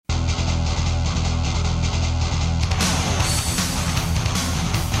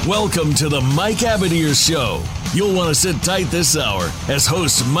Welcome to the Mike Abadir Show. You'll want to sit tight this hour as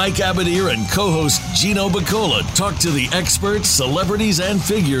host Mike Abadir and co-host Gino Bacola talk to the experts, celebrities, and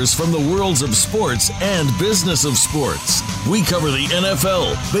figures from the worlds of sports and business of sports. We cover the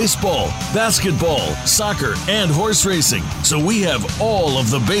NFL, baseball, basketball, soccer, and horse racing, so we have all of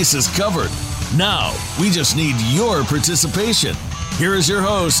the bases covered. Now, we just need your participation. Here is your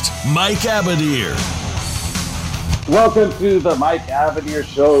host, Mike Abadir. Welcome to the Mike Abadir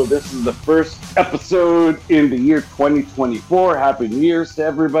Show. This is the first episode in the year 2024. Happy New Year's to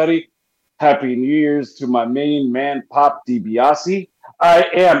everybody. Happy New Year's to my main man, Pop DiBiase. I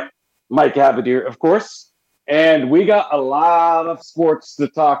am Mike Abadir, of course, and we got a lot of sports to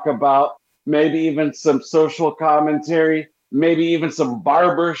talk about, maybe even some social commentary, maybe even some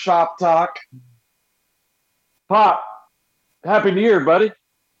barbershop talk. Pop, Happy New Year, buddy.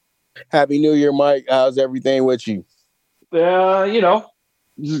 Happy New Year, Mike. How's everything with you?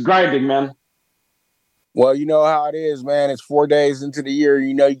 Just grinding, man. Well, you know how it is, man. It's 4 days into the year.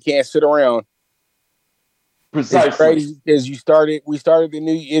 You know you can't sit around. Precisely. It's crazy because we started the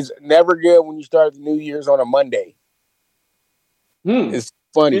new. It's never good when you start the New Year's on a Monday. It's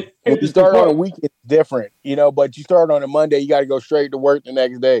funny. When you start on a weekend, it's different, but you start on a Monday, you got to go straight to work the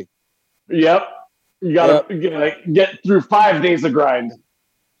next day. Yep. You got to get through 5 days of grind.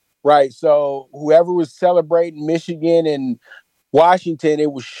 Right. So whoever was celebrating Michigan and Washington,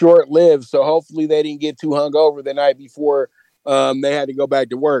 it was short-lived. So hopefully they didn't get too hungover the night before they had to go back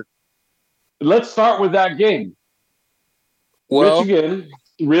to work. Let's start with that game. Well, Michigan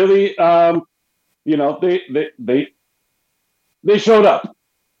really, they showed up.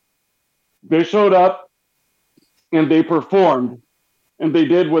 They showed up and they performed and they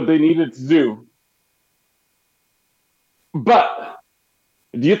did what they needed to do. But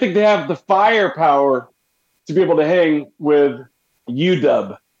do you think they have the firepower to be able to hang with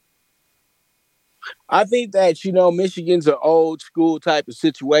UW? I think that, Michigan's an old school type of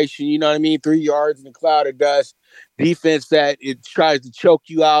situation. You know what I mean? 3 yards in a cloud of dust. Defense that it tries to choke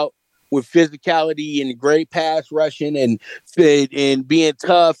you out with physicality and great pass rushing and being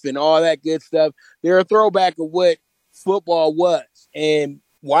tough and all that good stuff. They're a throwback of what football was. And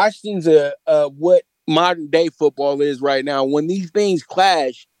Washington's what modern day football is right now. When these things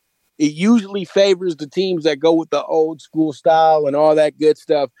clash, it usually favors the teams that go with the old school style and all that good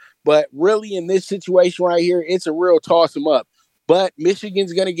stuff. But really in this situation right here, it's a real toss them up. But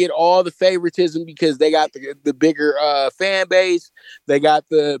Michigan's going to get all the favoritism because they got the bigger fan base. They got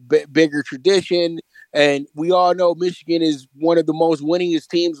the bigger tradition. And we all know Michigan is one of the most winningest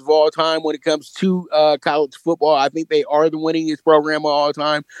teams of all time when it comes to college football. I think they are the winningest program of all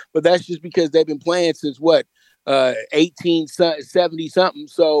time. But that's just because they've been playing since 1870 something.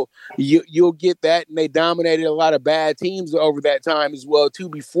 So you'll get that. And they dominated a lot of bad teams over that time as well, too,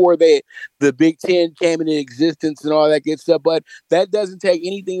 before the Big Ten came into existence and all that good stuff. But that doesn't take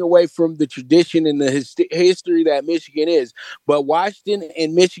anything away from the tradition and the history that Michigan is. But Washington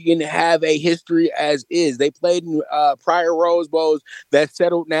and Michigan have a history as is. They played in prior Rose Bowls that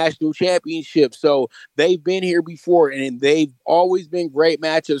settled national championships. So they've been here before, and they've always been great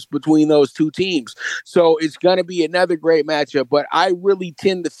matchups between those two teams. So it's going to be another great matchup, but I really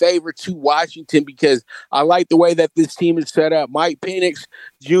tend to favor to Washington because I like the way that this team is set up. Mike Penix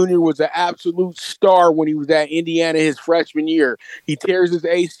Jr. was an absolute star when he was at Indiana his freshman year. He tears his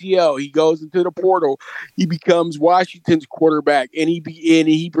ACL. He goes into the portal. He becomes Washington's quarterback, and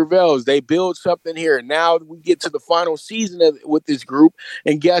he prevails. They build something here. Now we get to the final season with this group,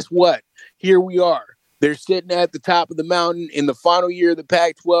 and guess what? Here we are. They're sitting at the top of the mountain in the final year of the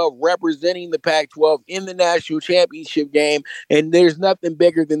Pac-12, representing the Pac-12 in the national championship game. And there's nothing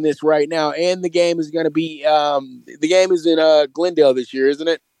bigger than this right now. And the game is going to be in Glendale this year, isn't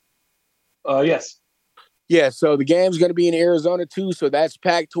it? Yes. Yeah, so the game's going to be in Arizona, too, so that's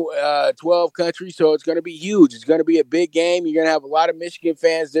Pac-12 country, so it's going to be huge. It's going to be a big game. You're going to have a lot of Michigan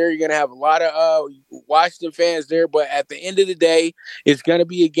fans there. You're going to have a lot of Washington fans there, but at the end of the day, it's going to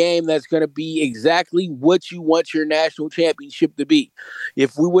be a game that's going to be exactly what you want your national championship to be.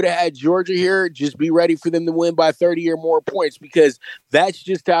 If we would have had Georgia here, just be ready for them to win by 30 or more points because that's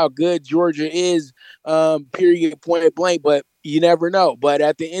just how good Georgia is, period, point blank, but you never know. But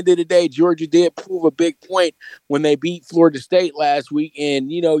at the end of the day, Georgia did prove a big point when they beat Florida State last week.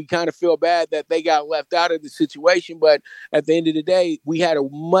 And, you kind of feel bad that they got left out of the situation. But at the end of the day, we had a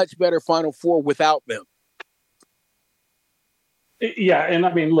much better Final Four without them. Yeah, and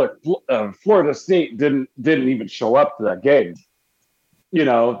I mean, look, Florida State didn't even show up to that game.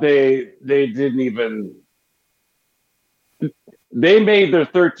 They didn't even. They made their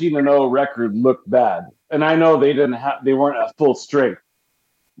 13-0 record look bad, and I know they weren't at full strength,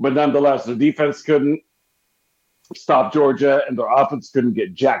 but nonetheless, their defense couldn't stop Georgia, and their offense couldn't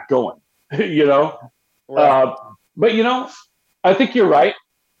get Jack going. you know, Right. but I think you're right.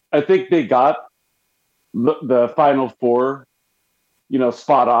 I think they got the Final Four,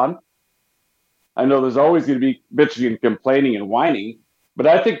 spot on. I know there's always going to be Michigan complaining and whining, but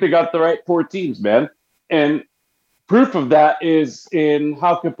I think they got the right four teams, man. And proof of that is in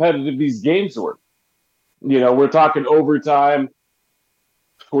how competitive these games were. We're talking overtime.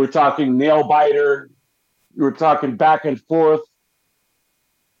 We're talking nail biter. We're talking back and forth,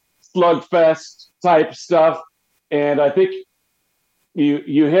 slugfest type stuff. And I think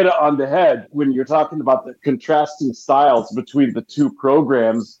you hit it on the head when you're talking about the contrasting styles between the two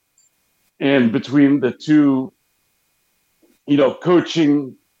programs and between the two,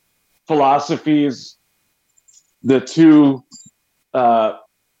 coaching philosophies, the two, how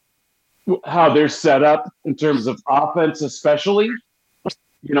they're set up in terms of offense, especially.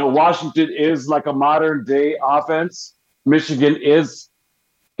 Washington is like a modern day offense. Michigan is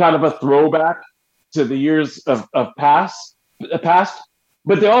kind of a throwback to the years of past,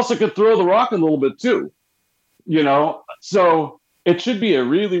 but they also could throw the rock a little bit too. So it should be a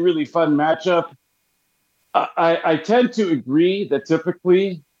really, really fun matchup. I tend to agree that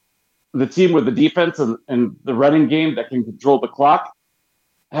typically the team with the defense and the running game that can control the clock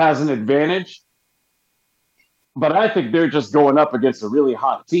has an advantage. But I think they're just going up against a really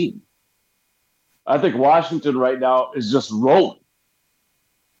hot team. I think Washington right now is just rolling.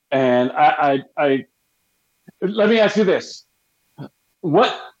 And I let me ask you this.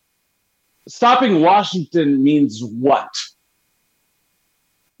 What stopping Washington means what?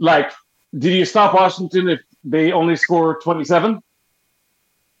 Like, did you stop Washington if they only score 27?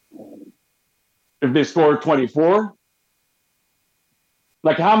 If they score 24?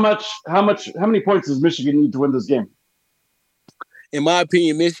 Like how many points does Michigan need to win this game? In my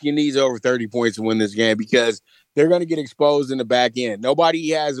opinion, Michigan needs over 30 points to win this game because they're going to get exposed in the back end. Nobody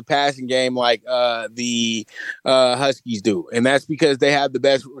has a passing game like the Huskies do, and that's because they have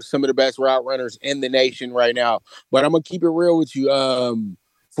some of the best route runners in the nation right now. But I'm going to keep it real with you.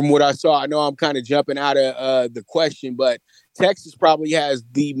 From what I saw, I know I'm kind of jumping out of the question, but Texas probably has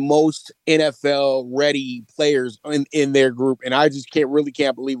the most NFL ready players in their group. And I just can't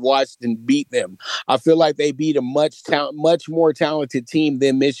believe Washington beat them. I feel like they beat a much more talented team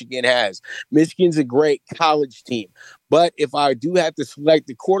than Michigan has. Michigan's a great college team. But if I do have to select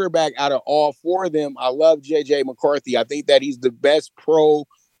the quarterback out of all four of them, I love J.J. McCarthy. I think that he's the best pro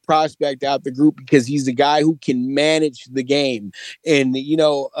prospect out the group because he's the guy who can manage the game. And, you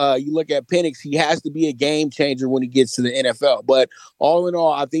look at Penix, he has to be a game changer when he gets to the NFL. But all in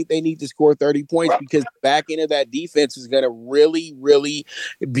all, I think they need to score 30 points because the back end of that defense is going to really, really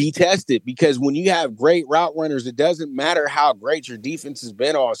be tested. Because when you have great route runners, it doesn't matter how great your defense has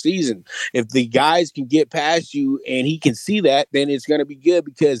been all season. If the guys can get past you and he can see that, then it's going to be good.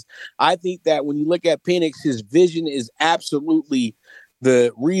 Because I think that when you look at Penix, his vision is absolutely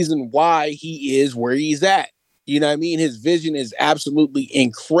the reason why he is where he's at. You know what I mean? His vision is absolutely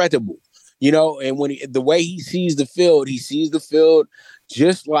incredible. And when the way he sees the field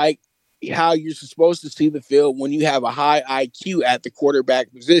just like how you're supposed to see the field when you have a high IQ at the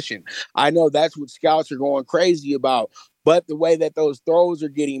quarterback position. I know that's what scouts are going crazy about. But the way that those throws are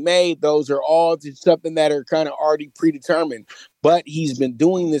getting made, those are all just something that are kind of already predetermined. But he's been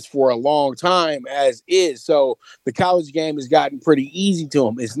doing this for a long time as is. So the college game has gotten pretty easy to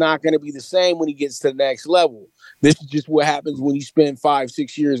him. It's not going to be the same when he gets to the next level. This is just what happens when you spend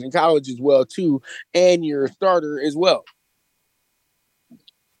 5-6 years in college as well, too, and you're a starter as well.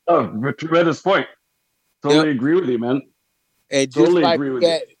 Oh, tremendous point. Totally agree with you, man. And just totally like agree with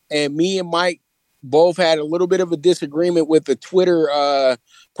that, and me and Mike both had a little bit of a disagreement with the Twitter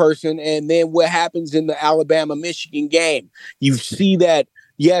person. And then what happens in the Alabama-Michigan game? You see that,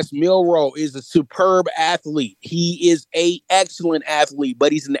 yes, Milroe is a superb athlete. He is an excellent athlete,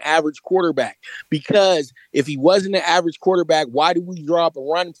 but he's an average quarterback. Because if he wasn't an average quarterback, why do we draw up a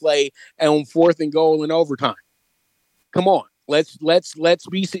run play on 4th and goal in overtime? Come on. Let's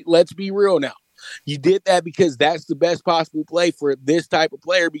be real now. You did that because that's the best possible play for this type of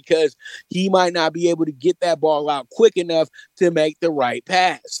player because he might not be able to get that ball out quick enough to make the right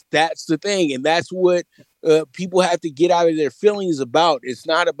pass. That's the thing. And that's what people have to get out of their feelings about. It's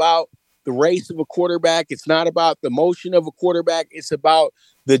not about the race of a quarterback. It's not about the motion of a quarterback. It's about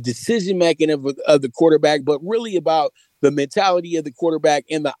the decision making of the quarterback, but really about the mentality of the quarterback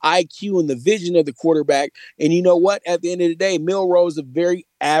and the IQ and the vision of the quarterback. And you know what? At the end of the day, Milroe is a very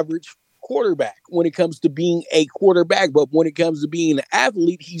average quarterback when it comes to being a quarterback, but when it comes to being an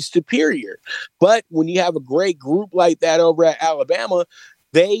athlete, he's superior. But when you have a great group like that over at Alabama,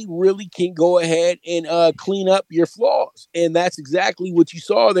 they really can go ahead and clean up your flaws. And that's exactly what you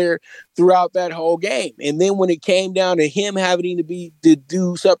saw there throughout that whole game. And then when it came down to him having to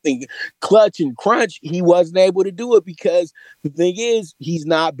do something clutch and crunch, he wasn't able to do it because the thing is, he's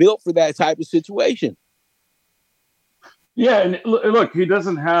not built for that type of situation. Yeah, and look, he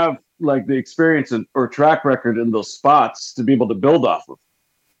doesn't have like the experience or track record in those spots to be able to build off of,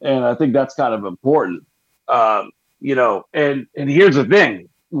 and I think that's kind of important. And here's the thing: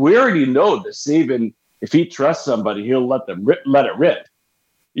 we already know that Saban, if he trusts somebody, he'll let it rip.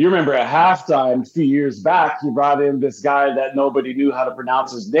 You remember at halftime a few years back, he brought in this guy that nobody knew how to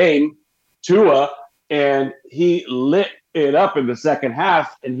pronounce his name, Tua, and he lit it up in the second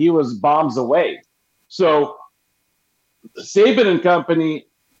half, and he was bombs away. So Saban and company,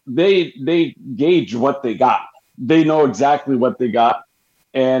 they gauge what they got. They know exactly what they got,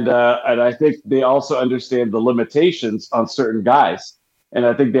 and I think they also understand the limitations on certain guys. And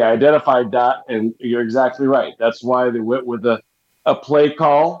I think they identified that. And you're exactly right. That's why they went with a play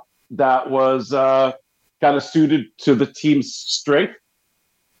call that was kind of suited to the team's strength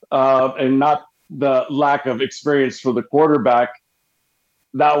and not the lack of experience for the quarterback.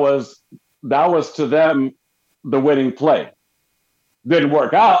 That was to them the winning play. Didn't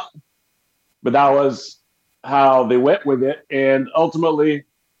work out, but that was how they went with it. And ultimately,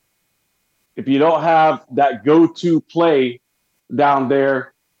 if you don't have that go-to play down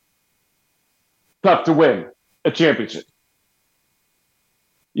there, tough to win a championship.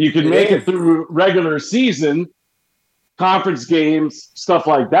 You can make it through regular season, conference games, stuff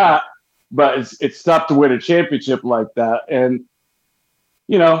like that, but it's tough to win a championship like that. And,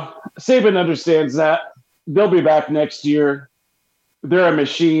 Saban understands that. They'll be back next year. They're a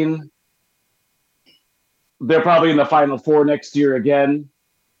machine. They're probably in the Final Four next year again.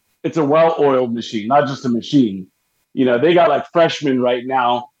 It's a well-oiled machine, not just a machine. They got like freshmen right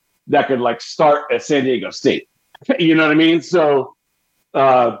now that could like start at San Diego State. You know what I mean? So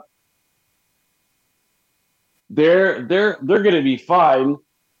they're going to be fine.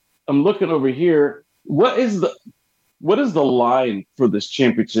 I'm looking over here. What is the line for this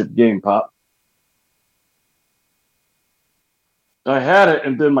championship game, Pop? I had it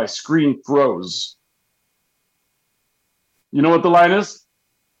and then my screen froze. You know what the line is?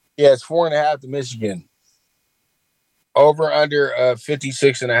 Yeah, it's 4.5 to Michigan. Over under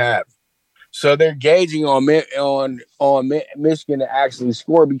 56.5. So they're gauging on Michigan to actually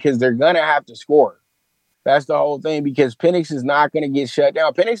score because they're gonna have to score. That's the whole thing because Penix is not gonna get shut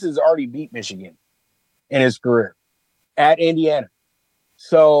down. Penix has already beat Michigan in his career at Indiana.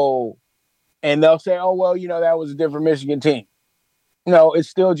 So, and they'll say, "Oh well, that was a different Michigan team." No, it's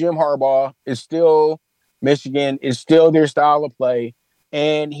still Jim Harbaugh. It's still Michigan. It's still their style of play.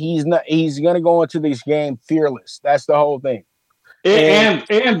 And he's going to go into this game fearless. That's the whole thing. And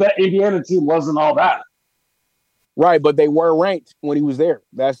that Indiana team wasn't all that. Right, but they were ranked when he was there.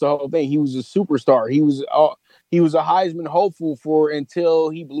 That's the whole thing. He was a superstar. He was a Heisman hopeful until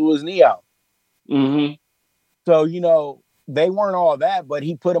he blew his knee out. Mm-hmm. So, they weren't all that, but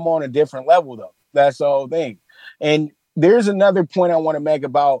he put them on a different level, though. That's the whole thing. And there's another point I want to make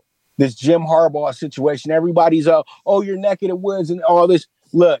about this Jim Harbaugh situation. Everybody's your neck of the woods and all this.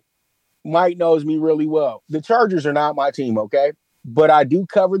 Look, Mike knows me really well. The Chargers are not my team, okay? But I do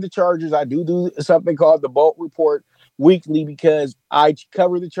cover the Chargers. I do something called the Bolt Report weekly because I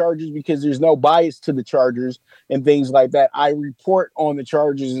cover the Chargers because there's no bias to the Chargers and things like that. I report on the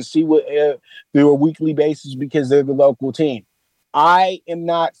Chargers and see what through a weekly basis because they're the local team. I am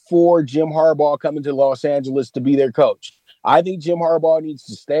not for Jim Harbaugh coming to Los Angeles to be their coach. I think Jim Harbaugh needs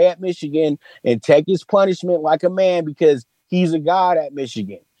to stay at Michigan and take his punishment like a man because he's a god at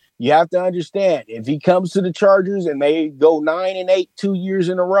Michigan. You have to understand, if he comes to the Chargers and they go 9-8 2 years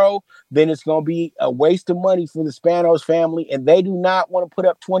in a row, then it's going to be a waste of money for the Spanos family, and they do not want to put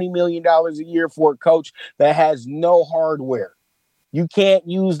up $20 million a year for a coach that has no hardware. You can't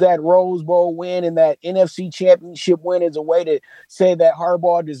use that Rose Bowl win and that NFC Championship win as a way to say that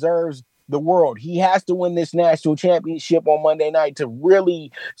Harbaugh deserves the world. He has to win this national championship on Monday night to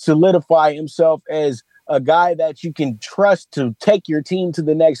really solidify himself as a guy that you can trust to take your team to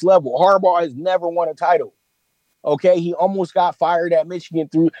the next level. Harbaugh has never won a title. Okay, he almost got fired at Michigan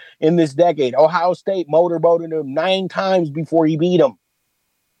in this decade. Ohio State motorboated him 9 times before he beat him.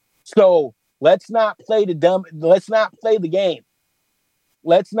 So let's not play the game.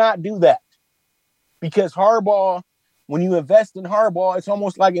 Let's not do that. Because Harbaugh, when you invest in Harbaugh, it's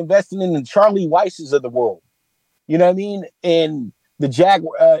almost like investing in the Charlie Weisses of the world. You know what I mean? And the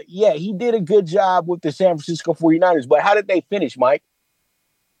Jaguar, he did a good job with the San Francisco 49ers, but how did they finish, Mike?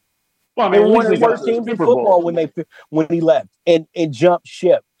 Well, I They mean, were at one least of they the got worst to the teams in Super football Bowl. when he left and jumped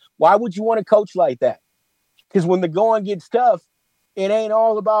ship. Why would you want to coach like that? Because when the going gets tough, it ain't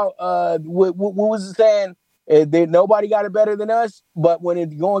all about what was it saying? Nobody got it better than us. But when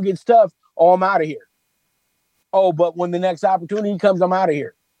the going gets tough, oh, I'm out of here. Oh, but when the next opportunity comes, I'm out of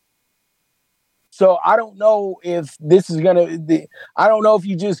here. So I don't know if this is I don't know if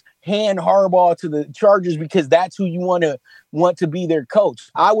you just hand Harbaugh to the Chargers because that's who you want to be their coach.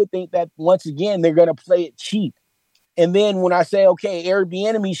 I would think that once again they're gonna play it cheap. And then when I say, okay, Eric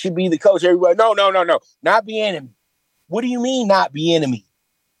Bieniemy should be the coach, everybody, no, not Bieniemy. What do you mean not Bieniemy?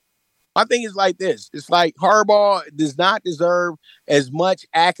 I think it's like this. It's like Harbaugh does not deserve as much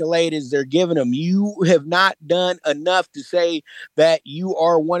accolade as they're giving him. You have not done enough to say that you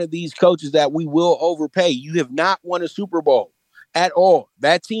are one of these coaches that we will overpay. You have not won a Super Bowl at all.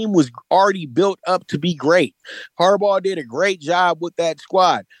 That team was already built up to be great. Harbaugh did a great job with that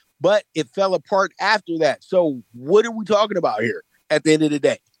squad, but it fell apart after that. So what are we talking about here at the end of the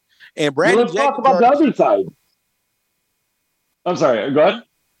day? And Well, Brandon let's talk Jacobs about the other side. I'm sorry, go ahead.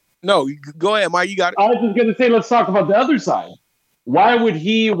 No, go ahead, Mike. You got it. I was just going to say, let's talk about the other side. Why would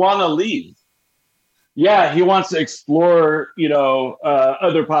he want to leave? Yeah, he wants to explore,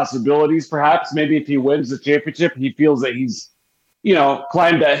 other possibilities. Perhaps maybe if he wins the championship, he feels that he's,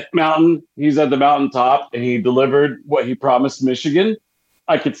 climbed that mountain. He's at the mountaintop and he delivered what he promised Michigan.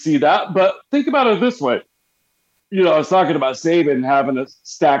 I could see that. But think about it this way. I was talking about Saban having a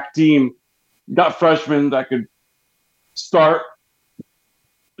stacked team, got freshmen that could start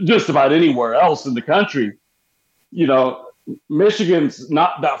just about anywhere else in the country. Michigan's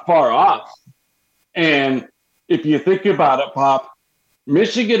not that far off. And if you think about it, Pop,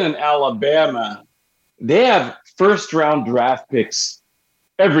 Michigan and Alabama, they have first-round draft picks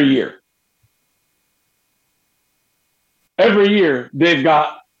every year. Every year, they've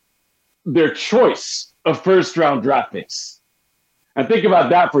got their choice of first-round draft picks. And think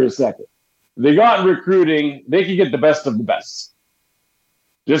about that for a second. They got recruiting. They can get the best of the best.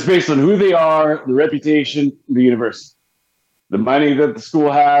 Just based on who they are, the reputation, the university, the money that the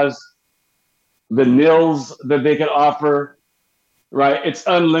school has, the nils that they can offer, right? It's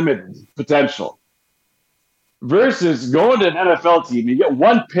unlimited potential. Versus going to an NFL team, you get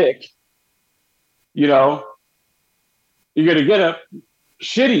one pick, you're going to get a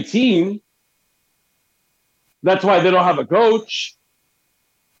shitty team. That's why they don't have a coach.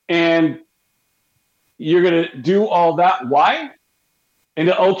 And you're going to do all that. Why? In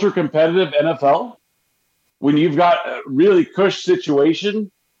an ultra competitive NFL, when you've got a really cush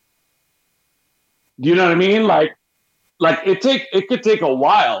situation, do you know what I mean? Like it could take a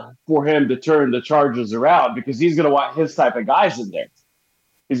while for him to turn the Chargers around because he's going to want his type of guys in there.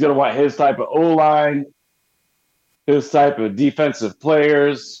 He's going to want his type of O-line, his type of defensive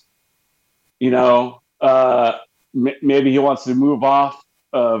players. Maybe he wants to move on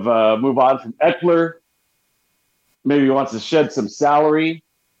from Eckler. Maybe he wants to shed some salary.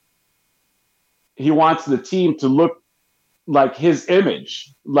 He wants the team to look like his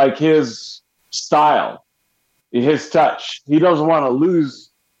image, like his style, his touch. He doesn't want to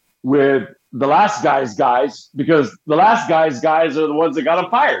lose with the last guy's guys because the last guy's guys are the ones that got him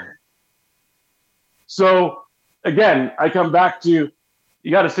fired. So, again, I come back to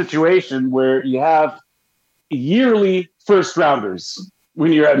you got a situation where you have yearly first-rounders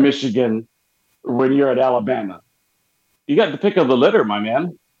when you're at Michigan or when you're at Alabama. You got the pick of the litter, my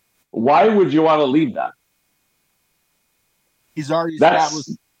man. Why would you want to leave that? He's already established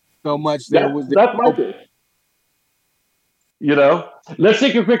so much. That's my pick. Let's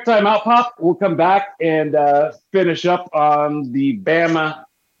take a quick time out, Pop. We'll come back and finish up on the Bama,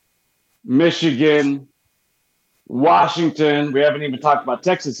 Michigan, Washington. We haven't even talked about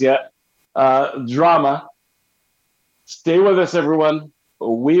Texas yet. Drama. Stay with us, everyone.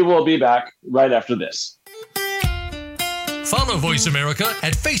 We will be back right after this. Follow Voice America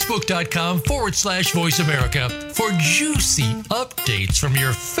at Facebook.com/Voice America for juicy updates from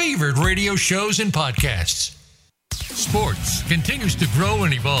your favorite radio shows and podcasts. Sports continues to grow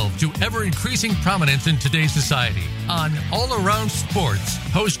and evolve to ever-increasing prominence in today's society. On All Around Sports,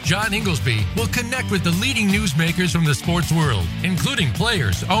 host John Inglesby will connect with the leading newsmakers from the sports world, including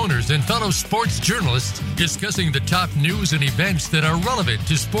players, owners, and fellow sports journalists, discussing the top news and events that are relevant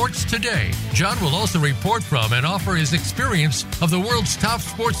to sports today. John will also report from and offer his experience of the world's top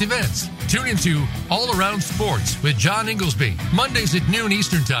sports events. Tune into All Around Sports with John Inglesby, Mondays at noon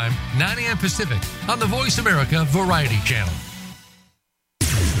Eastern Time, 9 a.m. Pacific, on the Voice America Variety Channel.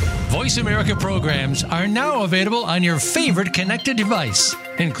 Voice America programs are now available on your favorite connected device.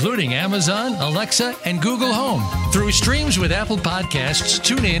 including Amazon, Alexa, and Google Home. Through streams with Apple Podcasts,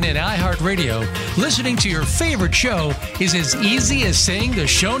 TuneIn, and iHeartRadio, listening to your favorite show is as easy as saying the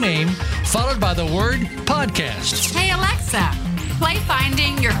show name followed by the word podcast. Hey, Alexa, play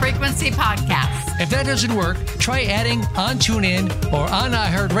Finding Your Frequency podcast. If that doesn't work, try adding on TuneIn or on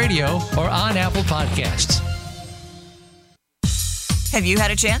iHeartRadio or on Apple Podcasts. Have you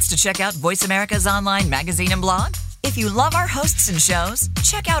had a chance to check out Voice America's online magazine and blog? If you love our hosts and shows,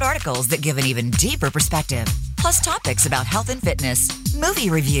 check out articles that give an even deeper perspective, plus topics about health and fitness, movie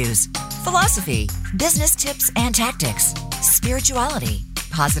reviews, philosophy, business tips and tactics, spirituality,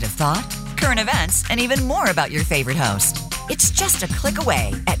 positive thought, current events, and even more about your favorite host. It's just a click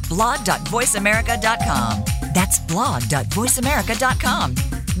away at blog.voiceamerica.com. That's blog.voiceamerica.com.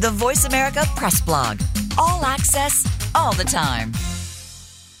 The Voice America Press Blog. All access, all the time.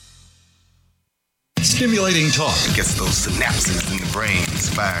 Stimulating talk gets those synapses in the brain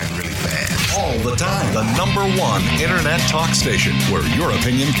firing really fast. all the time. The #1 internet talk station where your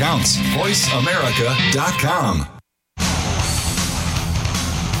opinion counts. VoiceAmerica.com.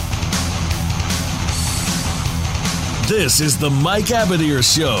 This is the Mike Abadir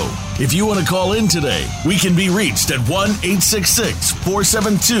Show. If you want to call in today, we can be reached at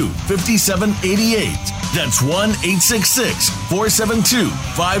 1-866-472-5788. That's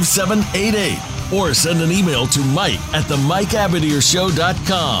 1-866-472-5788. Or send an email to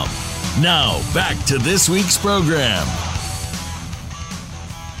mike@themikeabadirshow.com. Now, back to this week's program.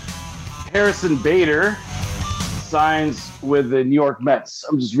 Harrison Bader signs with the New York Mets.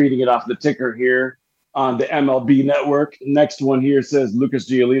 I'm just reading it off the ticker here on the MLB Network. Next one here says Lucas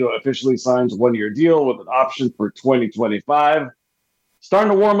Giolito officially signs a one-year deal with an option for 2025.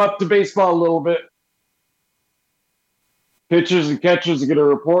 Starting to warm up to baseball a little bit. Pitchers and catchers are going to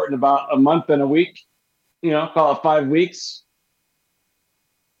report in about a month and a week. Call it 5 weeks.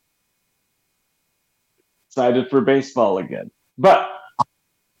 Excited for baseball again. But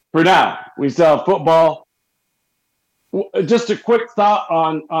for now, we still have football. Just a quick thought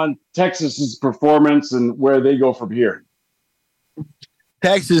on Texas's performance and where they go from here.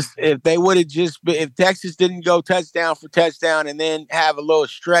 Texas, if Texas didn't go touchdown for touchdown and then have a little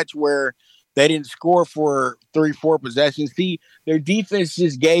stretch where they didn't score for 3-4 possessions, see, their defense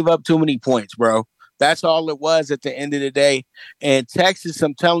just gave up too many points, bro. That's all it was at the end of the day. And Texas,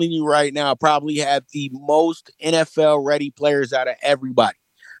 I'm telling you right now, probably had the most NFL-ready players out of everybody.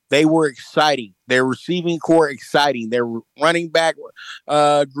 They were exciting. Their receiving core exciting. Their running back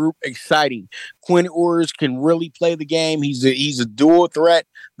group exciting. Quinn Ewers can really play the game. He's a dual threat.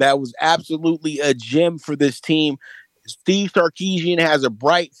 That was absolutely a gem for this team. Steve Sarkisian has a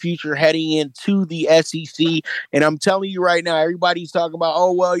bright future heading into the SEC. And I'm telling you right now, everybody's talking about,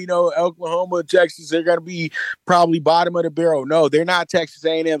 Oklahoma and Texas, they're going to be probably bottom of the barrel. No, they're not Texas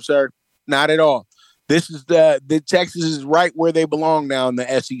A&M, sir. Not at all. This is the Texas is right where they belong now in the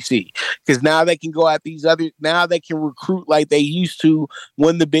SEC, because now they can go at now they can recruit like they used to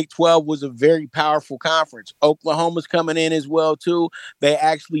when the Big 12 was a very powerful conference. Oklahoma's coming in as well too. They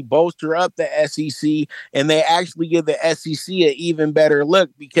actually bolster up the SEC, and they actually give the SEC an even better look,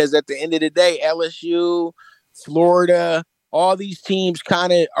 because at the end of the day, LSU, Florida, all these teams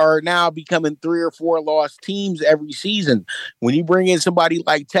kind of are now becoming 3 or 4 lost teams every season. When you bring in somebody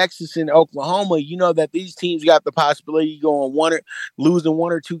like Texas and Oklahoma, you know that these teams got the possibility of losing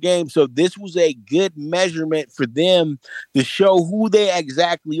 1 or 2 games. So this was a good measurement for them to show who they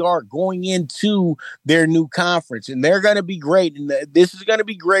exactly are going into their new conference. And they're going to be great. And this is going to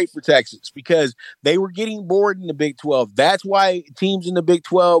be great for Texas, because they were getting bored in the Big 12. That's why teams in the Big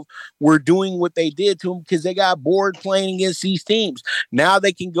 12 were doing what they did to them, because they got bored playing against these teams. Now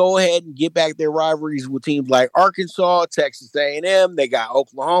they can go ahead and get back their rivalries with teams like Arkansas, Texas A&M. They got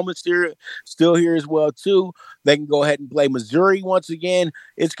Oklahoma still here as well too. They can go ahead and play Missouri once again.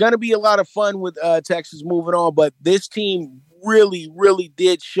 It's going to be a lot of fun with Texas moving on, but this team really, really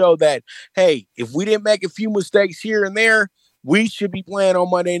did show that, hey, if we didn't make a few mistakes here and there, we should be playing on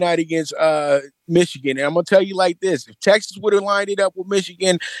Monday night against Michigan. And I'm going to tell you like this. If Texas would have lined it up with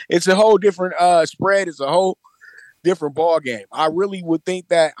Michigan, it's a whole different spread. It's a whole different ball game. I really would think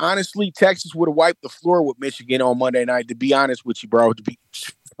that, honestly, Texas would have wiped the floor with Michigan on Monday night, to be honest with you, bro, to be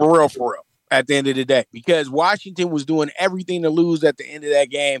for real, at the end of the day, because Washington was doing everything to lose at the end of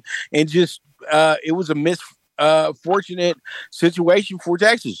that game. And just, it was a misfortunate situation for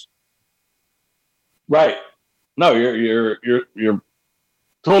Texas. Right. No, you're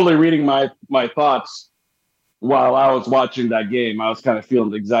totally reading my thoughts while I was watching that game. I was kind of feeling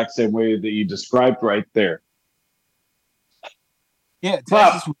the exact same way that you described right there. Yeah,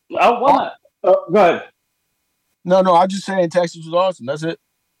 Texas. Go ahead. No, I'm just saying Texas was awesome. That's it.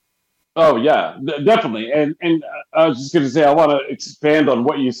 Oh yeah, definitely. And I was just going to say I want to expand on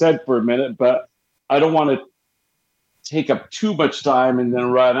what you said for a minute, but I don't want to take up too much time and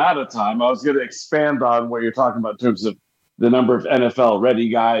then run out of time. I was going to expand on what you're talking about in terms of the number of NFL ready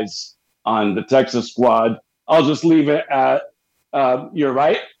guys on the Texas squad. I'll just leave it at you're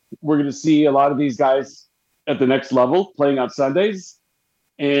right. We're going to see a lot of these guys at the next level playing on Sundays.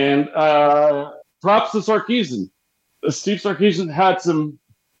 And props to Sarkisian. Steve Sarkisian had some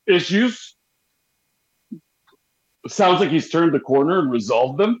issues. Sounds like he's turned the corner and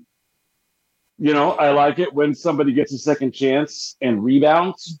resolved them. You know, I like it when somebody gets a second chance and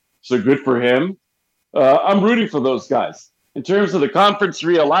rebounds. So good for him. I'm rooting for those guys. In terms of the conference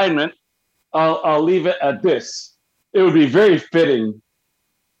realignment, I'll leave it at this. It would be very fitting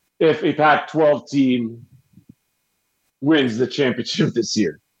if a Pac-12 team wins the championship this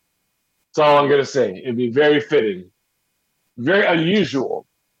year. That's all I'm going to say. It'd be very fitting. Very unusual.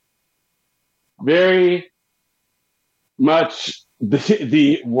 Very much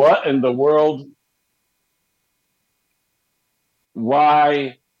the what in the world,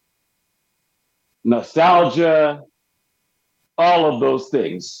 why, nostalgia, all of those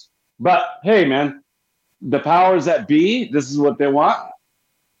things. But hey, man, the powers that be, this is what they want.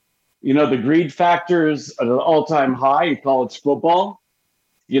 You know, the greed factor is at an all-time high in college football.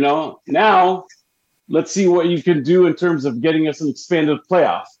 You know, now let's see what you can do in terms of getting us an expanded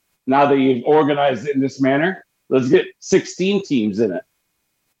playoff. Now that you've organized it in this manner, let's get 16 teams in it.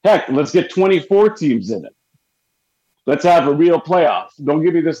 Heck, let's get 24 teams in it. Let's have a real playoff. Don't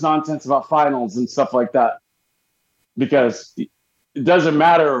give me this nonsense about finals and stuff like that. Because it doesn't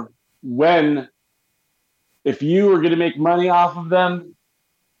matter when, if you are going to make money off of them,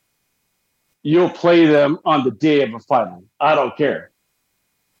 you'll play them on the day of a final. I don't care.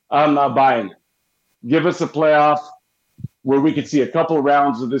 I'm not buying it. Give us a playoff where we could see a couple of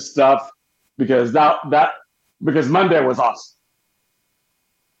rounds of this stuff because because Monday was awesome.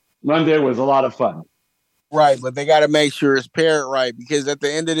 Monday was a lot of fun. Right, but they got to make sure it's paired right because at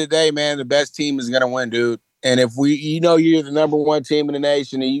the end of the day, man, the best team is going to win, dude. And if you're the number one team in the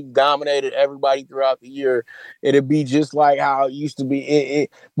nation and you've dominated everybody throughout the year, it'd be just like how it used to be.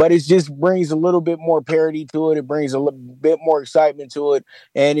 But it just brings a little bit more parity to it. It brings a little bit more excitement to it,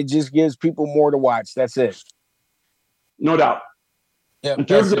 and it just gives people more to watch. That's it. No doubt. Yeah. In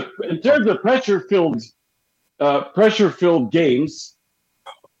terms of pressure-filled games,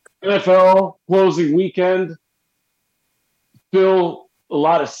 NFL closing weekend, still a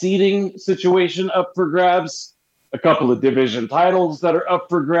lot of seeding situation up for grabs, a couple of division titles that are up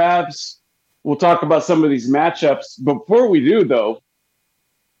for grabs. We'll talk about some of these matchups. Before we do, though,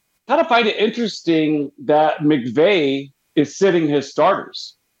 kind of find it interesting that McVay is sitting his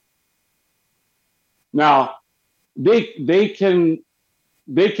starters. Now, they can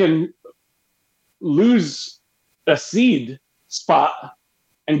lose a seed spot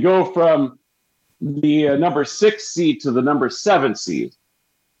and go from the number 6 seed to the number 7 seed.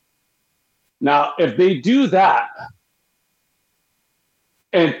 Now, if they do that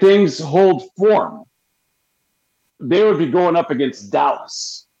and things hold form, they would be going up against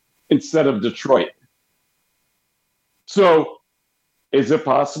Dallas instead of Detroit. So is it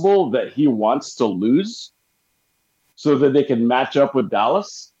possible that he wants to lose so that they can match up with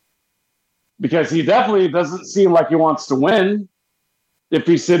Dallas? Because he definitely doesn't seem like he wants to win if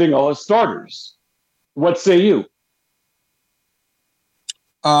he's sitting all his starters. What say you?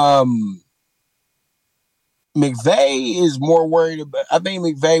 McVay is more worried about. I think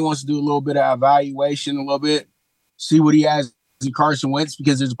McVay wants to do a little bit of evaluation, a little bit, see what he has in Carson Wentz,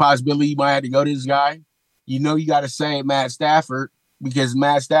 because there's a possibility he might have to go to this guy. You know, you got to say Matt Stafford because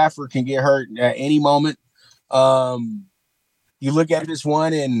Matt Stafford can get hurt at any moment. You look at this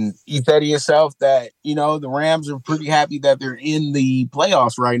one and you say to yourself that, you know, the Rams are pretty happy that they're in the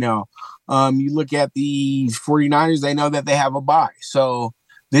playoffs right now. You look at the 49ers, they know that they have a bye. So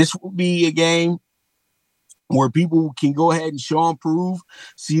this will be a game where people can go ahead and show and prove,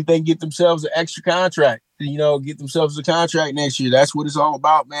 see if they can get themselves an extra contract, you know, get themselves a contract next year. That's what it's all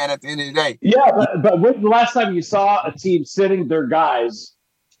about, man, at the end of the day. Yeah, but when's the last time you saw a team sitting their guys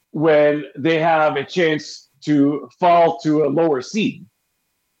when they have a chance to fall to a lower seed?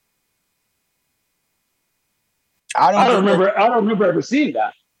 I don't remember ever seeing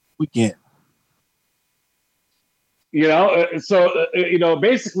that. We can't. You know, so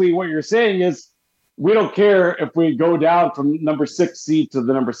basically what you're saying is we don't care if we go down from number 6 seed to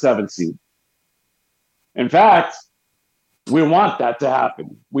the number 7 seed. In fact, we want that to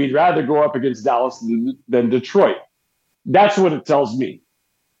happen. We'd rather go up against Dallas than Detroit. That's what it tells me.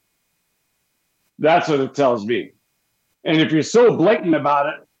 That's what it tells me. And if you're so blatant about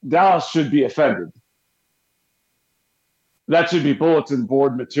it, Dallas should be offended. That should be bulletin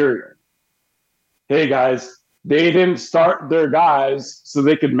board material. Hey, guys, they didn't start their guys so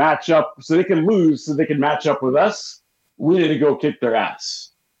they could match up, so they can lose, so they can match up with us. We need to go kick their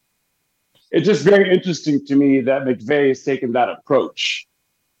ass. It's just very interesting to me that McVay has taken that approach.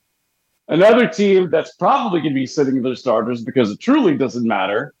 Another team that's probably going to be sitting their starters because it truly doesn't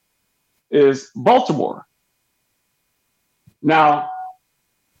matter is Baltimore. Now,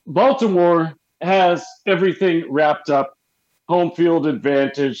 Baltimore has everything wrapped up, home field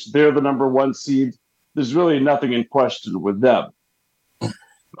advantage. They're the number 1 seed. There's really nothing in question with them.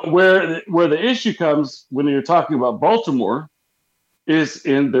 But where the issue comes when you're talking about Baltimore is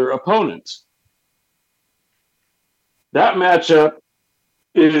in their opponent. That matchup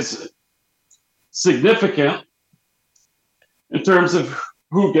is significant in terms of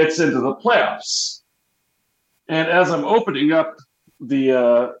who gets into the playoffs. And as I'm opening up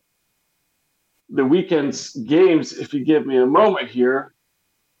the weekend's games, if you give me a moment here,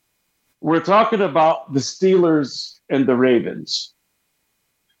 we're talking about the Steelers and the Ravens.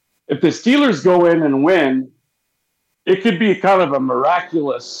 If the Steelers go in and win, it could be kind of a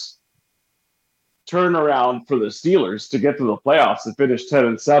miraculous turnaround for the Steelers to get to the playoffs and finish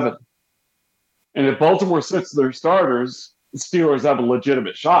 10-7. And if Baltimore sits their starters, the Steelers have a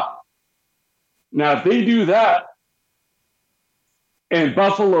legitimate shot. Now, if they do that and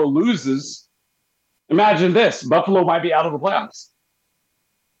Buffalo loses, imagine this. Buffalo might be out of the playoffs.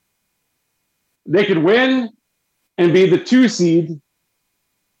 They could win and be the 2 seed,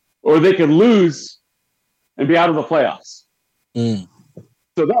 or they could lose and be out of the playoffs.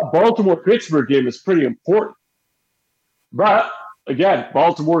 So that Baltimore-Pittsburgh game is pretty important. But, again,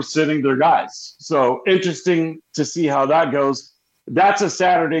 Baltimore's sitting their guys. So interesting to see how that goes. That's a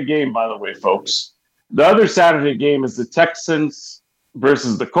Saturday game, by the way, folks. The other Saturday game is the Texans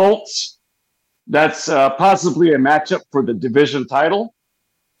versus the Colts. That's possibly a matchup for the division title.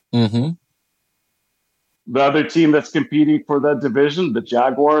 Mm-hmm. The other team that's competing for that division, the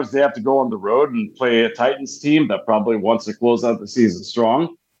Jaguars, they have to go on the road and play a Titans team that probably wants to close out the season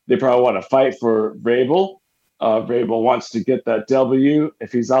strong. They probably want to fight for Vrabel. Vrabel wants to get that W.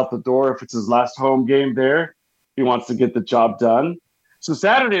 If he's out the door, if it's his last home game there, he wants to get the job done. So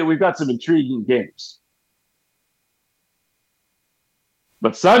Saturday, we've got some intriguing games.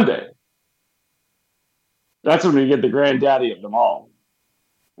 But Sunday, that's when we get the granddaddy of them all.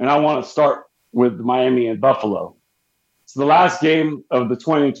 And I want to start with Miami and Buffalo. It's the last game of the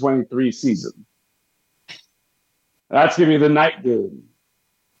 2023 season. That's going to be the night game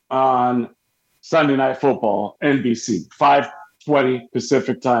on Sunday Night Football, NBC, 5:20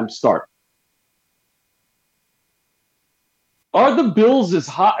 Pacific time start. Are the Bills as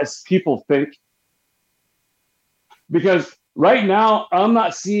hot as people think? Because right now, I'm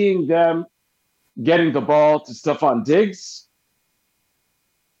not seeing them getting the ball to Stephon Diggs.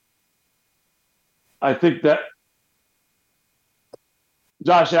 I think that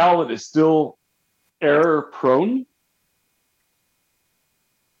Josh Allen is still error-prone.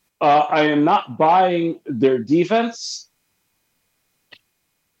 I am not buying their defense.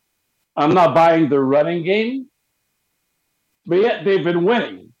 I'm not buying their running game. But yet they've been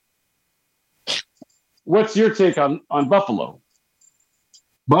winning. What's your take on Buffalo?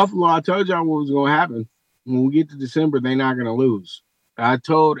 Buffalo, I told y'all what was going to happen. When we get to December, they're not going to lose. I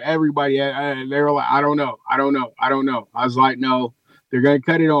told everybody, they were like, I don't know. I was like, no, they're going to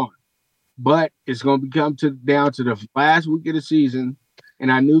cut it on. But it's going to come down to the last week of the season,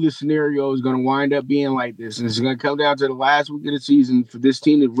 and I knew the scenario was going to wind up being like this, and it's going to come down to the last week of the season for this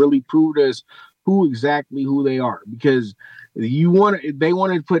team to really prove to us who they are, because they want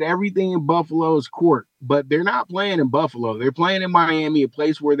to put everything in Buffalo's court, but they're not playing in Buffalo. They're playing in Miami, a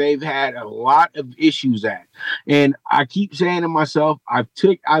place where they've had a lot of issues at. And I keep saying to myself, I've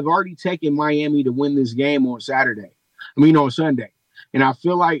already taken Miami to win this game on Sunday. And I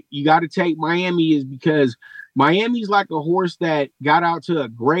feel like you got to take Miami is because Miami's like a horse that got out to a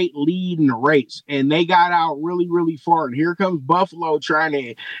great lead in the race, and they got out really, really far. And here comes Buffalo trying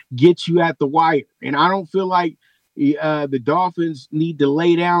to get you at the wire. And I don't feel like the Dolphins need to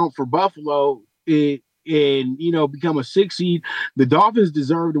lay down for Buffalo and become a 6 seed. The Dolphins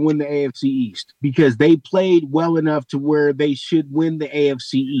deserve to win the AFC East because they played well enough to where they should win the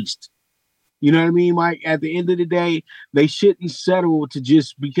AFC East. You know what I mean, Mike? At the end of the day, they shouldn't settle to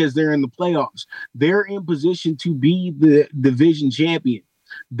just because they're in the playoffs. They're in position to be the division champion.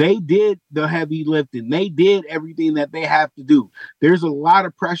 They did the heavy lifting. They did everything that they have to do. There's a lot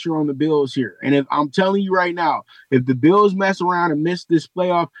of pressure on the Bills here. And if I'm telling you right now, if the Bills mess around and miss this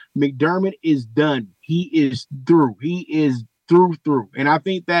playoff, McDermott is done. He is through. He is through. And I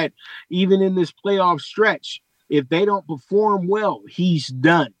think that even in this playoff stretch, if they don't perform well, he's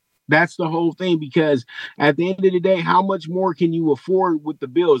done. That's the whole thing, because at the end of the day, how much more can you afford with the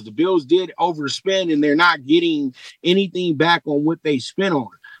Bills? The Bills did overspend, and they're not getting anything back on what they spent on.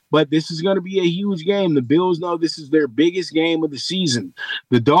 But this is going to be a huge game. The Bills know this is their biggest game of the season.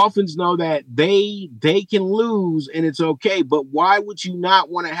 The Dolphins know that they can lose, and it's okay. But why would you not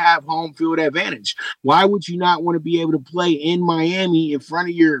want to have home field advantage? Why would you not want to be able to play in Miami in front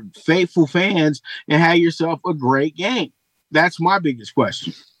of your faithful fans and have yourself a great game? That's my biggest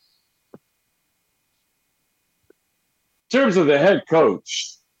question. In terms of the head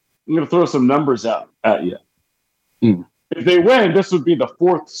coach, I'm going to throw some numbers out at you. If they win, this would be the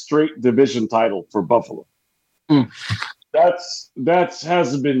 4th straight division title for Buffalo. That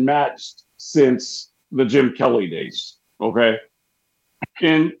hasn't been matched since the Jim Kelly days. Okay.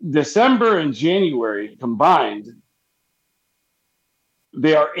 In December and January combined,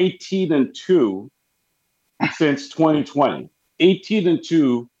 they are 18-2 since 2020.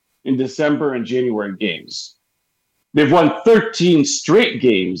 18-2 in December and January games. They've won 13 straight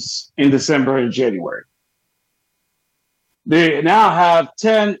games in December and January. They now have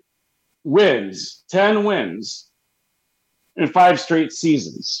 10 wins in 5 straight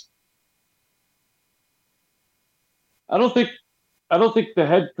seasons. I don't think the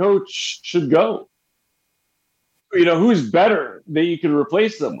head coach should go. You know, who's better that you can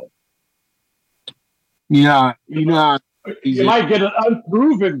replace them with? Yeah, you might get an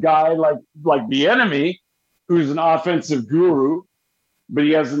unproven guy like the enemy, who's an offensive guru, but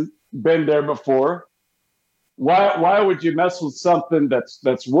he hasn't been there before. Why would you mess with something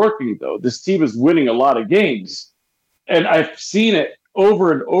that's working, though? This team is winning a lot of games. And I've seen it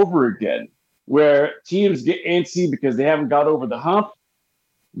over and over again where teams get antsy because they haven't got over the hump.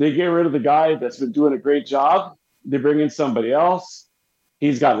 They get rid of the guy that's been doing a great job. They bring in somebody else.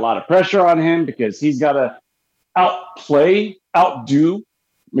 He's got a lot of pressure on him because he's got to outdo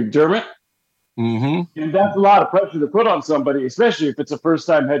McDermott. Mm-hmm. And that's a lot of pressure to put on somebody, especially if it's a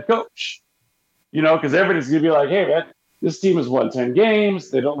first-time head coach. You know, because everybody's going to be like, hey, man, this team has won 10 games.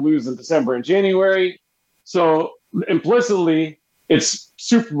 They don't lose in December and January. So implicitly, it's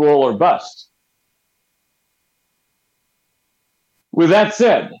Super Bowl or bust. With that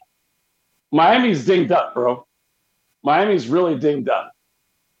said, Miami's dinged up, bro. Miami's really dinged up.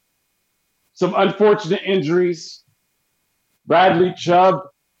 Some unfortunate injuries. Bradley Chubb,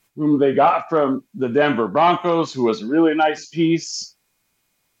 whom they got from the Denver Broncos, who was a really nice piece.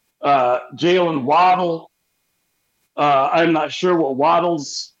 Jalen Waddle. I'm not sure what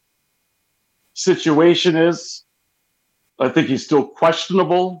Waddle's situation is. I think he's still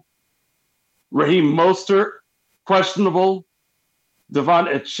questionable. Raheem Mostert, questionable. Devon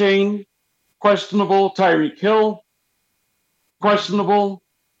Achane, questionable. Tyreek Hill, questionable.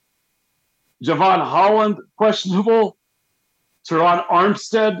 Javon Holland, questionable. Teron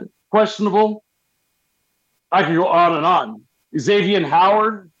Armstead, questionable. I could go on and on. Xavier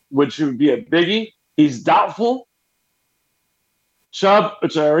Howard, which would be a biggie. He's doubtful. Chubb,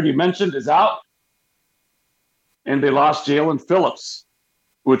 which I already mentioned, is out. And they lost Jalen Phillips,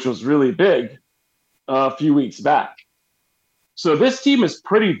 which was really big a few weeks back. So this team is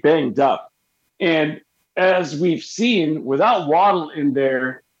pretty banged up. And as we've seen, without Waddle in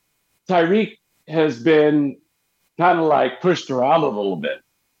there, Tyreek has been kind of like pushed around a little bit.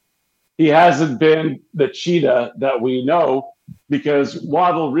 He hasn't been the cheetah that we know, because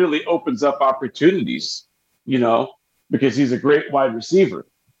Waddle really opens up opportunities, you know, because he's a great wide receiver.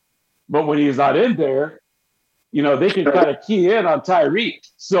 But when he's not in there, you know, they can kind of key in on Tyreek.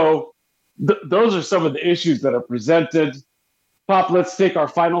 So those are some of the issues that are presented. Pop, let's take our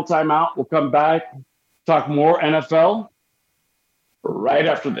final timeout. We'll come back, talk more NFL right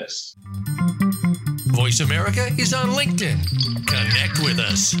after this. Voice America is on LinkedIn. Connect with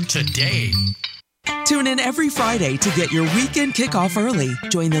us today. Tune in every Friday to get your weekend kickoff early.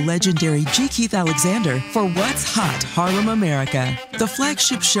 Join the legendary G. Keith Alexander for What's Hot Harlem America. The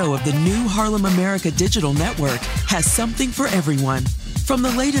flagship show of the new Harlem America Digital Network has something for everyone. From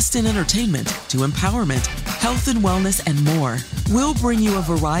the latest in entertainment to empowerment, health and wellness, and more, we'll bring you a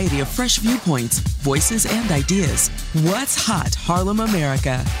variety of fresh viewpoints, voices, and ideas. What's Hot Harlem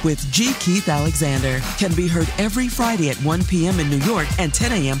America with G. Keith Alexander can be heard every Friday at 1 p.m. in New York and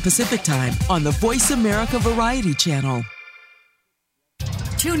 10 a.m. Pacific Time on the Voice America Variety Channel.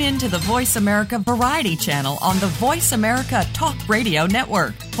 Tune in to the Voice America Variety Channel on the Voice America Talk Radio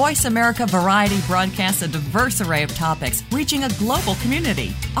Network. Voice America Variety broadcasts a diverse array of topics, reaching a global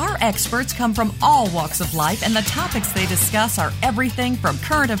community. Our experts come from all walks of life, and the topics they discuss are everything from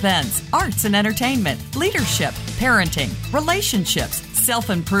current events, arts and entertainment, leadership, parenting, relationships,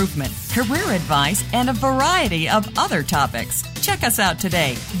 self-improvement, career advice, and a variety of other topics. Check us out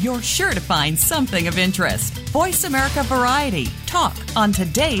today. You're sure to find something of interest. Voice America Variety. Talk on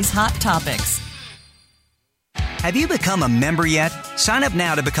today's hot topics. Have you become a member yet? Sign up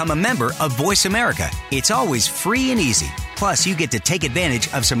now to become a member of Voice America. It's always free and easy. Plus, you get to take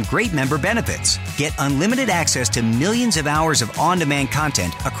advantage of some great member benefits. Get unlimited access to millions of hours of on-demand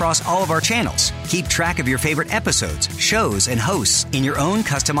content across all of our channels. Keep track of your favorite episodes, shows, and hosts in your own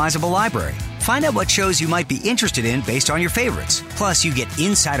customizable library. Find out what shows you might be interested in based on your favorites. Plus, you get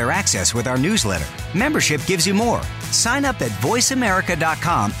insider access with our newsletter. Membership gives you more. Sign up at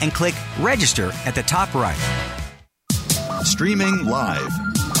voiceamerica.com and click register at the top right. Streaming live.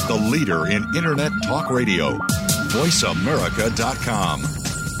 The leader in Internet talk radio. voiceamerica.com.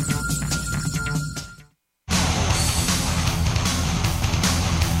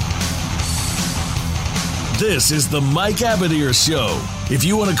 This is the Mike Abadir Show. If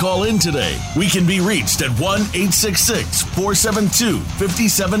you want to call in today, we can be reached at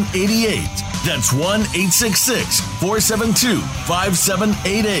 1-866-472-5788. That's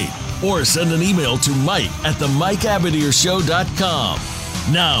 1-866-472-5788. Or send an email to mike@themikeabadirshow.com.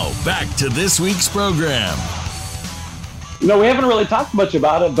 Now, back to this week's program. We haven't really talked much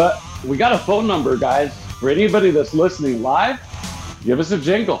about it, but we got a phone number, guys. For anybody that's listening live, give us a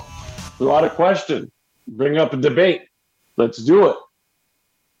jingle. Throw out a question. Bring up a debate. Let's do it.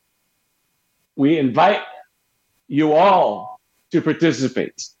 We invite you all to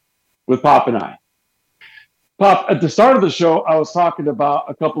participate with Pop and I. Pop, at the start of the show, I was talking about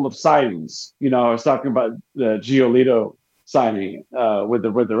a couple of signings. I was talking about the Giolito signing with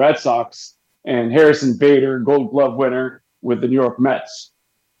the Red Sox and Harrison Bader, Gold Glove winner with the New York Mets.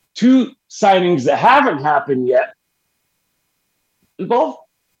 Two signings that haven't happened yet. Both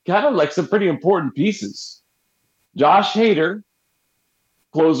kind of like some pretty important pieces. Josh Hader,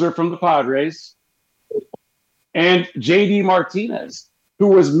 closer from the Padres, and JD Martinez, who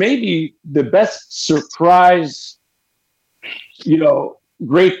was maybe the best surprise,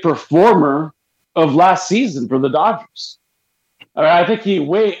 great performer of last season for the Dodgers. I think he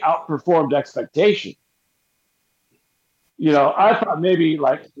way outperformed expectation. I thought maybe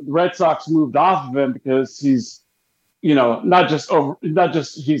like the Red Sox moved off of him because he's, not just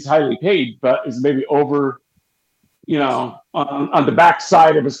he's highly paid, but is maybe over, on the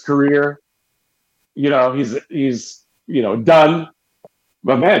backside of his career. He's done.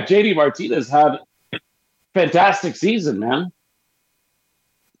 But man, JD Martinez had a fantastic season, man.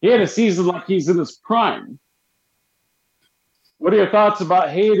 He had a season like he's in his prime. What are your thoughts about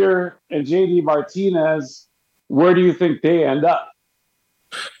Hader and JD Martinez? Where do you think they end up?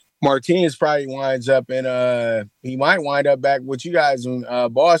 Martinez probably winds up he might wind up back with you guys in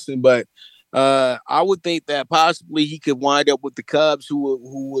Boston, but I would think that possibly he could wind up with the Cubs,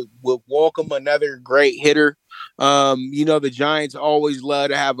 who would welcome another great hitter. The Giants always love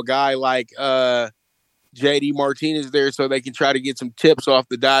to have a guy like JD Martinez there so they can try to get some tips off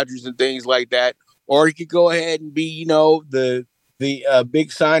the Dodgers and things like that. Or he could go ahead and be, the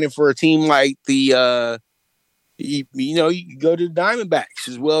big signing for a team like the you can go to the Diamondbacks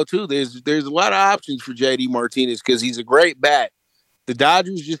as well too. There's a lot of options for JD Martinez because he's a great bat. The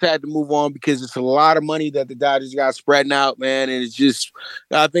Dodgers just had to move on because it's a lot of money that the Dodgers got spreading out, man. And it's just,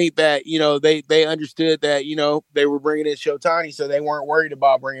 I think that, they understood that, they were bringing in Shotani, so they weren't worried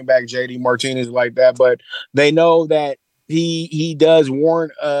about bringing back JD Martinez like that. But they know that he does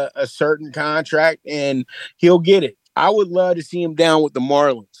warrant a certain contract and he'll get it. I would love to see him down with the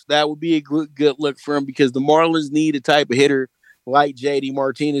Marlins. That would be a good look for him because the Marlins need a type of hitter like JD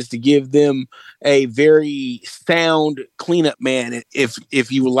Martinez to give them a very sound cleanup man,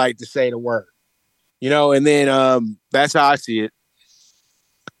 if you would like to say the word, and then that's how I see it.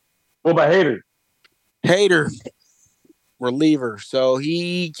 What about Hader? Hader, reliever. So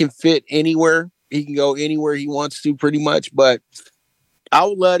he can fit anywhere. He can go anywhere he wants to pretty much, but I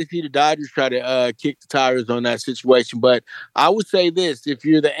would love to see the Dodgers try to kick the tires on that situation. But I would say this, if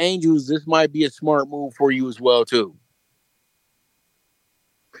you're the Angels, this might be a smart move for you as well too.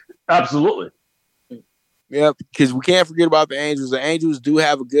 Absolutely. Yeah, because we can't forget about the Angels. The Angels do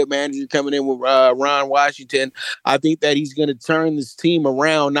have a good manager coming in with Ron Washington. I think that he's going to turn this team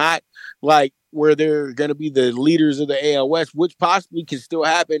around, not like where they're going to be the leaders of the AL West, which possibly can still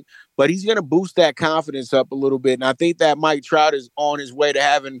happen, but he's going to boost that confidence up a little bit. And I think that Mike Trout is on his way to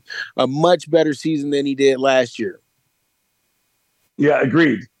having a much better season than he did last year. Yeah,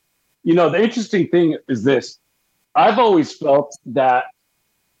 agreed. The interesting thing is this. I've always felt that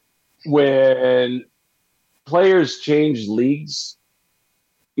when players change leagues,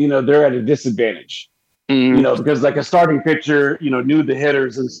 they're at a disadvantage. Because like a starting pitcher, knew the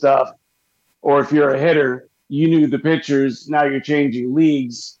hitters and stuff. Or if you're a hitter, you knew the pitchers. Now you're changing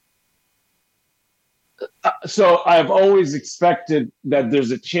leagues. So I've always expected that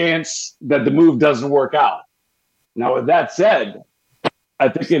there's a chance that the move doesn't work out. Now, with that said, I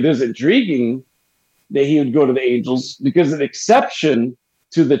think it is intriguing that he would go to the Angels because an exception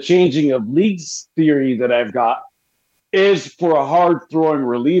to the changing of leagues theory that I've got is for a hard throwing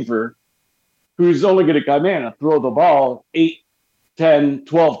reliever who's only going to come in and throw the ball 8, 10,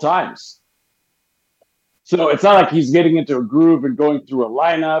 12 times. So it's not like he's getting into a groove and going through a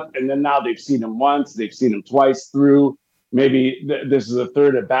lineup, and then now they've seen him once, they've seen him twice through. Maybe this is a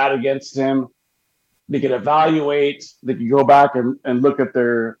third at bat against him. They can evaluate. They can go back and look at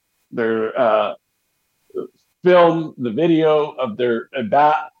their film, the video of their at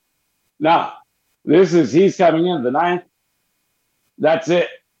bat. Now, he's coming in the ninth. That's it.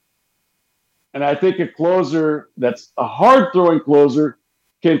 And I think a closer that's a hard throwing closer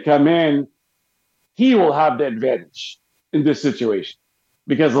can come in. He will have the advantage in this situation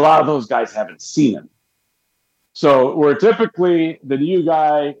because a lot of those guys haven't seen him. So where typically the new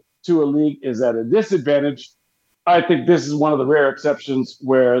guy to a league is at a disadvantage, I think this is one of the rare exceptions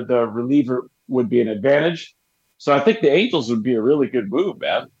where the reliever would be an advantage. So I think the Angels would be a really good move,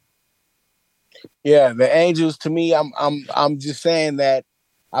 man. Yeah, the Angels, to me, I'm just saying that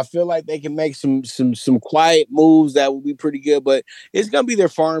I feel like they can make some quiet moves that will be pretty good, but it's gonna be their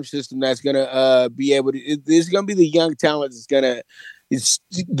farm system that's gonna be able to. It's gonna be the young talent that's gonna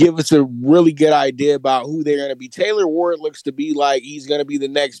give us a really good idea about who they're gonna be. Taylor Ward looks to be like he's gonna be the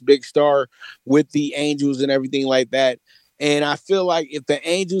next big star with the Angels and everything like that. And I feel like if the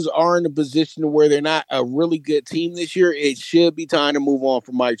Angels are in a position where they're not a really good team this year, it should be time to move on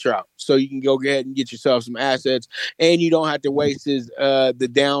from Mike Trout. So you can go ahead and get yourself some assets, and you don't have to waste the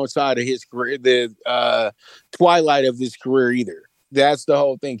downside of his career, the twilight of his career either. That's the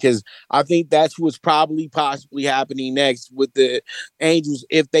whole thing, because I think that's what's possibly happening next with the Angels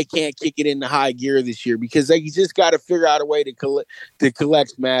if they can't kick it into high gear this year, because they just got to figure out a way to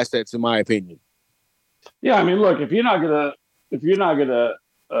collect some assets, in my opinion. Yeah, I mean, look, if you're not gonna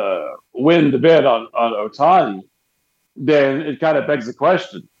win the bid on Ohtani, then it kind of begs the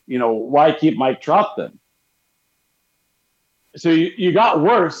question, why keep Mike Trout then? So you got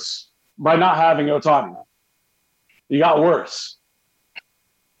worse by not having Ohtani. You got worse.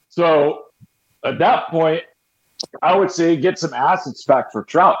 So at that point, I would say get some assets back for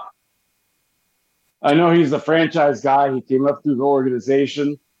Trout. I know he's a franchise guy. He came up through the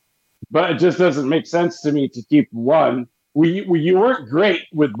organization. But it just doesn't make sense to me to keep one. You weren't great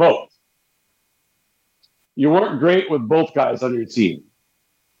with both. You weren't great with both guys on your team.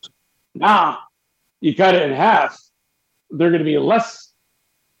 Now, you cut it in half. They're going to be less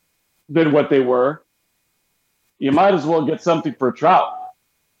than what they were. You might as well get something for Trout.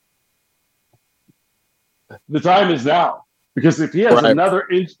 The time is now. Because if he has another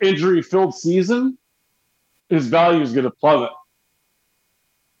injury-filled season, his value is going to plummet.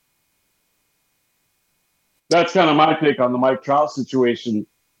 That's kind of my take on the Mike Trout situation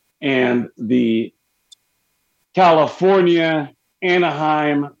and the California,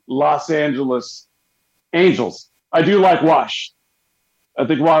 Anaheim, Los Angeles Angels. I do like Wash. I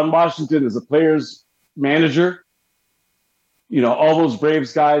think Ron Washington is a player's manager. All those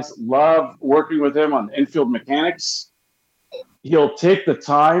Braves guys love working with him on infield mechanics. He'll take the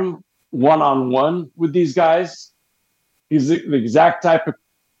time one-on-one with these guys. He's the exact type of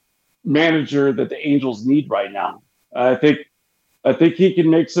manager that the Angels need right now. I think he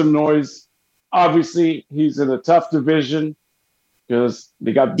can make some noise. Obviously, he's in a tough division because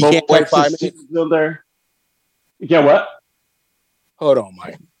they got both Texas teams in there. You can't what? Hold on,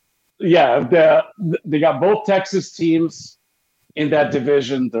 Mike. Yeah, they got both Texas teams in that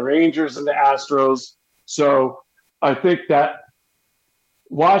division, the Rangers and the Astros. So I think that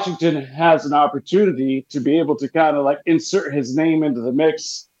Washington has an opportunity to be able to kind of like insert his name into the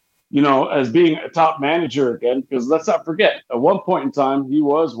mix, as being a top manager again, because let's not forget, at one point in time, he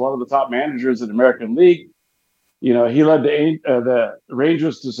was one of the top managers in the American League. He led the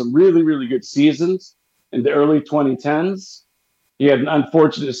Rangers to some really, really good seasons in the early 2010s. He had an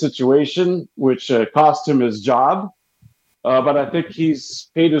unfortunate situation, which cost him his job. But I think he's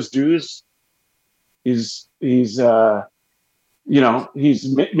paid his dues. He's made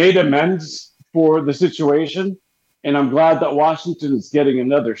amends for the situation. And I'm glad that Washington is getting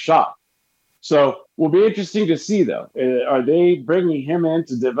another shot. So will be interesting to see, though. Are they bringing him in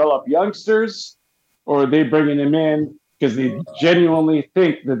to develop youngsters, or are they bringing him in because they genuinely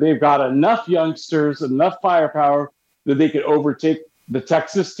think that they've got enough youngsters, enough firepower that they could overtake the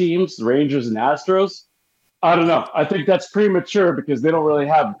Texas teams, the Rangers and Astros? I don't know. I think that's premature because they don't really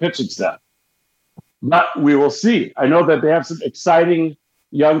have a pitching staff. But we will see. I know that they have some exciting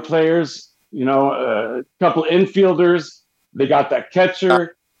young players, a couple infielders. They got that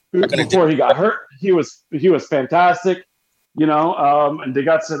catcher who, before he got hurt, he was fantastic, and they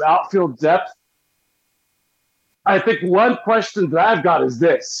got some outfield depth. I think one question that I've got is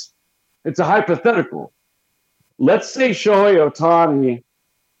this. It's a hypothetical. Let's say Shohei Ohtani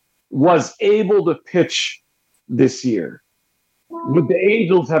was able to pitch this year. Would the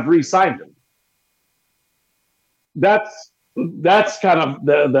Angels have re-signed him? That's kind of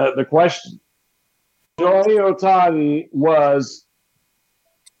the question. Shohei Ohtani was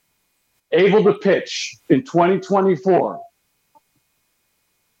able to pitch in 2024.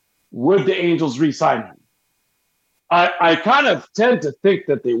 Would the Angels re-sign him? I kind of tend to think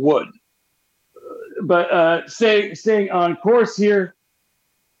that they would. But staying on course here,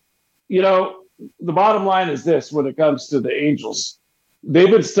 the bottom line is this when it comes to the Angels. They've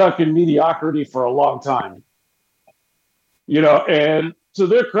been stuck in mediocrity for a long time. And to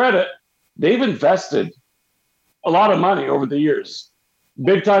their credit, they've invested a lot of money over the years.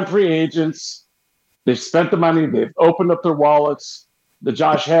 Big-time free agents. They've spent the money. They've opened up their wallets. The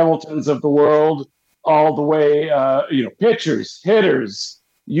Josh Hamiltons of the world, all the way, pitchers, hitters,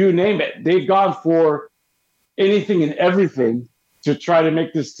 you name it. They've gone for anything and everything to try to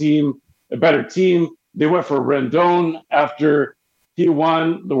make this team a better team. They went for Rendon after he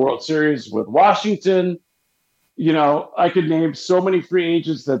won the World Series with Washington. I could name so many free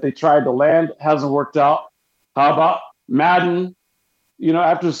agents that they tried to land. Hasn't worked out. How about Madden?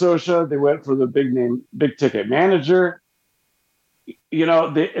 After Socha, they went for the big ticket manager. They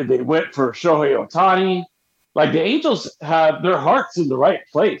went for Shohei Ohtani. Like, the Angels have their hearts in the right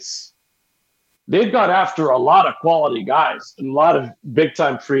place. They've got after a lot of quality guys and a lot of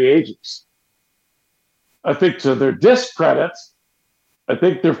big-time free agents. I think to their discredit, I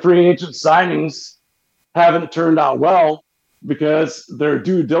think their free agent signings haven't turned out well because their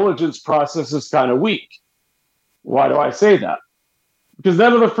due diligence process is kind of weak. Why do I say that? Because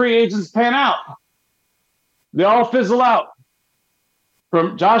none of the free agents pan out. They all fizzle out.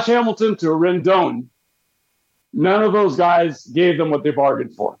 From Josh Hamilton to Rendon, none of those guys gave them what they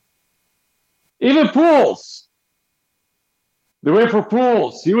bargained for. Even Pujols. They went for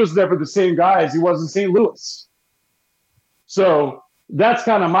Pujols. He was never the same guy as he was in St. Louis. So that's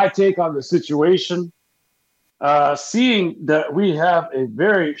kind of my take on the situation. Seeing that we have a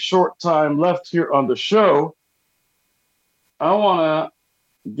very short time left here on the show, I want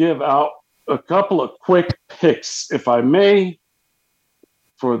to give out a couple of quick picks, if I may,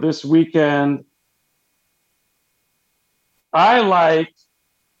 for this weekend. I like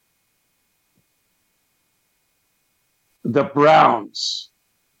the Browns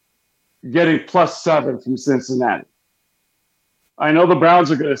getting +7 from Cincinnati. I know the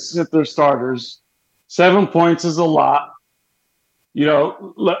Browns are going to sit their starters. 7 points is a lot.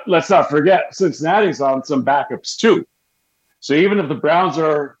 Let's not forget, Cincinnati's on some backups too. So even if the Browns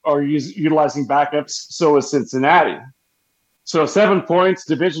are utilizing backups, so is Cincinnati. So 7 points,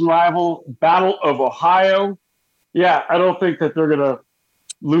 division rival, Battle of Ohio. Yeah, I don't think that they're going to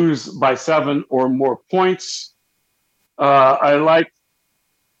lose by 7 or more points. I like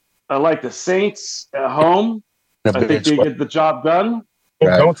the Saints at home. I think they get the job done.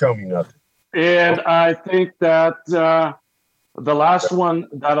 Don't tell me nothing. And I think that the last one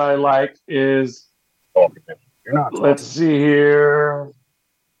that I like is, let's see here,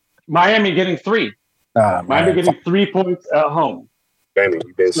 Miami getting 3. Miami getting 3 points at home. Miami,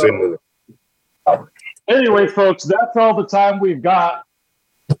 you've been sitting in. Anyway, folks, that's all the time we've got.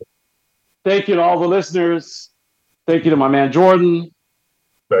 Thank you to all the listeners. Thank you to my man Jordan.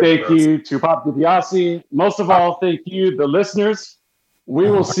 Thank you to Pop DiBiase. Most of all, thank you, the listeners.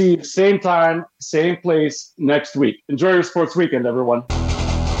 We will see you same time, same place next week. Enjoy your sports weekend, everyone.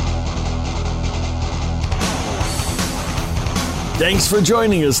 Thanks for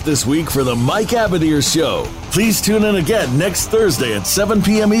joining us this week for the Mike Abadir Show. Please tune in again next Thursday at 7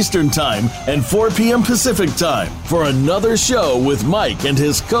 p.m. Eastern Time and 4 p.m. Pacific Time for another show with Mike and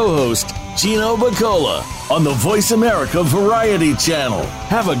his co-host, Gino Bacola, on the Voice America Variety Channel.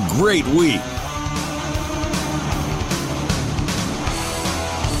 Have a great week.